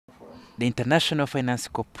The International Finance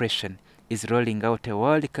Corporation is rolling out a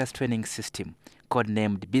world-class training system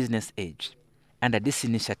codenamed Business Age. Under this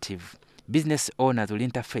initiative, business owners will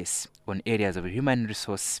interface on areas of human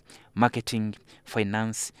resource, marketing,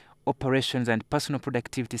 finance, operations, and personal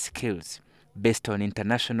productivity skills based on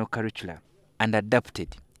international curricula and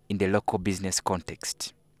adapted in the local business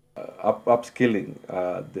context. Upskilling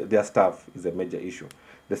their staff is a major issue.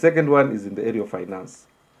 The second one is in the area of finance.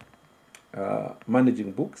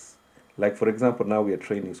 Managing books, like for example, now we are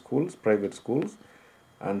training schools, private schools,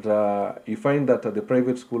 and you find that the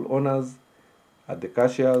private school owners, the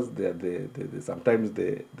cashiers, sometimes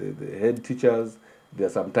the head teachers, they are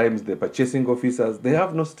sometimes the purchasing officers. They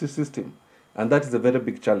have no system, and that is a very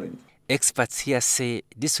big challenge. Experts here say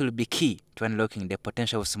this will be key to unlocking the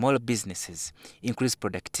potential of small businesses, increase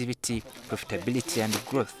productivity, profitability, and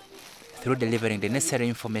growth through delivering the necessary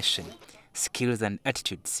information, skills, and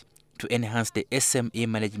attitudes to enhance the SME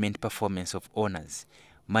management performance of owners,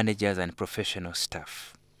 managers, and professional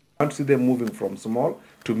staff. I want to see them moving from small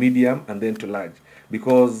to medium and then to large,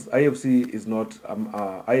 because IFC is not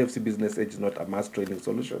IFC Business Age is not a mass training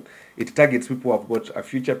solution. It targets people who have got a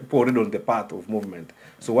future, people already on the path of movement.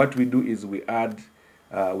 So what we do is we add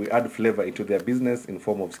flavor into their business in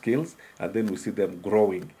form of skills, and then we see them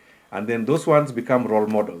growing, and then those ones become role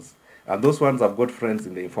models. And those ones have got friends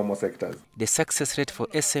in the informal sectors. The success rate for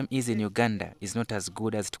SMEs in Uganda is not as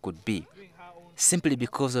good as it could be, simply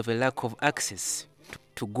because of a lack of access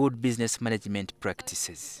to good business management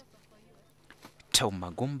practices. Tom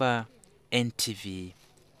Magumba, NTV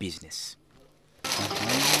Business.